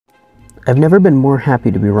I've never been more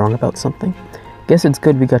happy to be wrong about something. Guess it's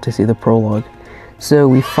good we got to see the prologue. So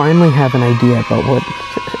we finally have an idea about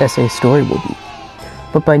what SA's story will be.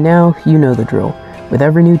 But by now, you know the drill. With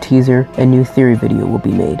every new teaser, a new theory video will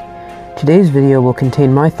be made. Today's video will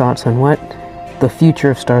contain my thoughts on what the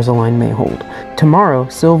future of Stars Align may hold. Tomorrow,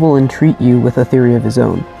 Syl will entreat you with a theory of his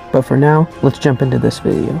own. But for now, let's jump into this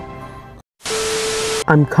video.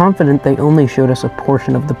 I'm confident they only showed us a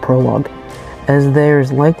portion of the prologue, as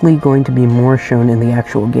there's likely going to be more shown in the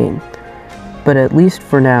actual game. But at least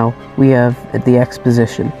for now, we have the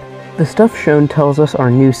exposition. The stuff shown tells us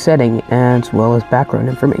our new setting as well as background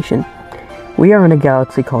information. We are in a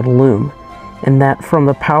galaxy called Loom, and that from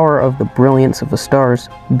the power of the brilliance of the stars,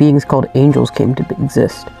 beings called angels came to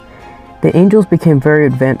exist. The angels became very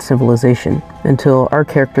advanced civilization, until our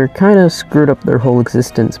character kinda screwed up their whole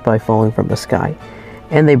existence by falling from the sky,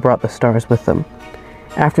 and they brought the stars with them.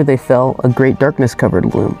 After they fell, a great darkness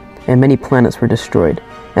covered Loom, and many planets were destroyed,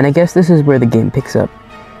 and I guess this is where the game picks up,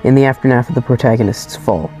 in the aftermath of the protagonist's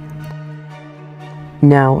fall.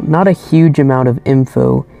 Now, not a huge amount of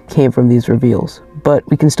info came from these reveals, but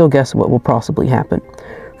we can still guess what will possibly happen.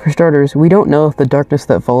 For starters, we don't know if the darkness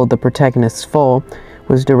that followed the protagonist's fall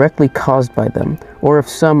was directly caused by them, or if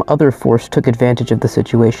some other force took advantage of the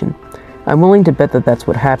situation. I'm willing to bet that that's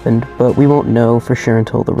what happened, but we won't know for sure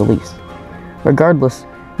until the release. Regardless,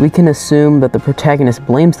 we can assume that the protagonist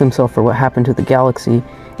blames themselves for what happened to the galaxy,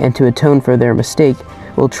 and to atone for their mistake,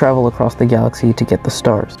 will travel across the galaxy to get the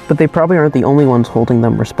stars. But they probably aren't the only ones holding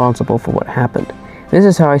them responsible for what happened. This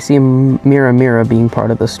is how I see Mira Mira being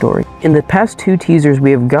part of the story. In the past two teasers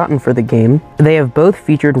we have gotten for the game, they have both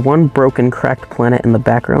featured one broken, cracked planet in the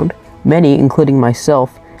background. Many, including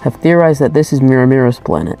myself, have theorized that this is Mira Mira's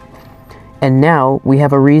planet. And now, we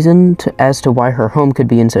have a reason as to why her home could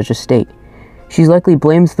be in such a state. She likely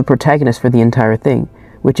blames the protagonist for the entire thing,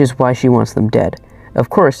 which is why she wants them dead. Of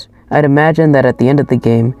course, I'd imagine that at the end of the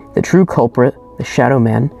game, the true culprit, the Shadow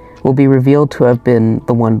Man, will be revealed to have been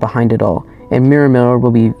the one behind it all, and Mira Mira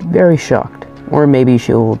will be very shocked, or maybe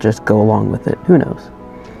she'll just go along with it, who knows.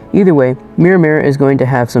 Either way, Mira Mira is going to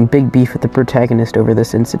have some big beef with the protagonist over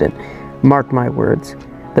this incident. Mark my words.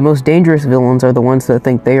 The most dangerous villains are the ones that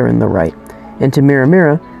think they are in the right, and to Mira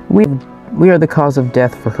Mira, we are the cause of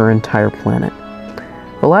death for her entire planet.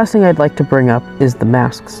 The last thing I'd like to bring up is the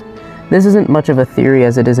masks. This isn't much of a theory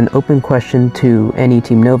as it is an open question to any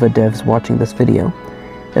Team Nova devs watching this video.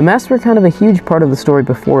 The masks were kind of a huge part of the story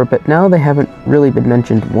before, but now they haven't really been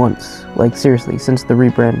mentioned once. Like seriously, since the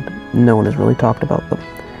rebrand, no one has really talked about them.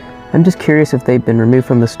 I'm just curious if they've been removed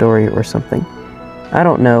from the story or something. I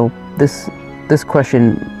don't know, this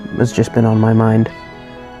question has just been on my mind.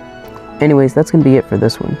 Anyways, that's gonna be it for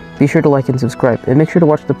this one. Be sure to like and subscribe, and make sure to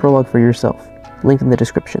watch the prologue for yourself. Link in the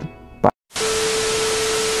description.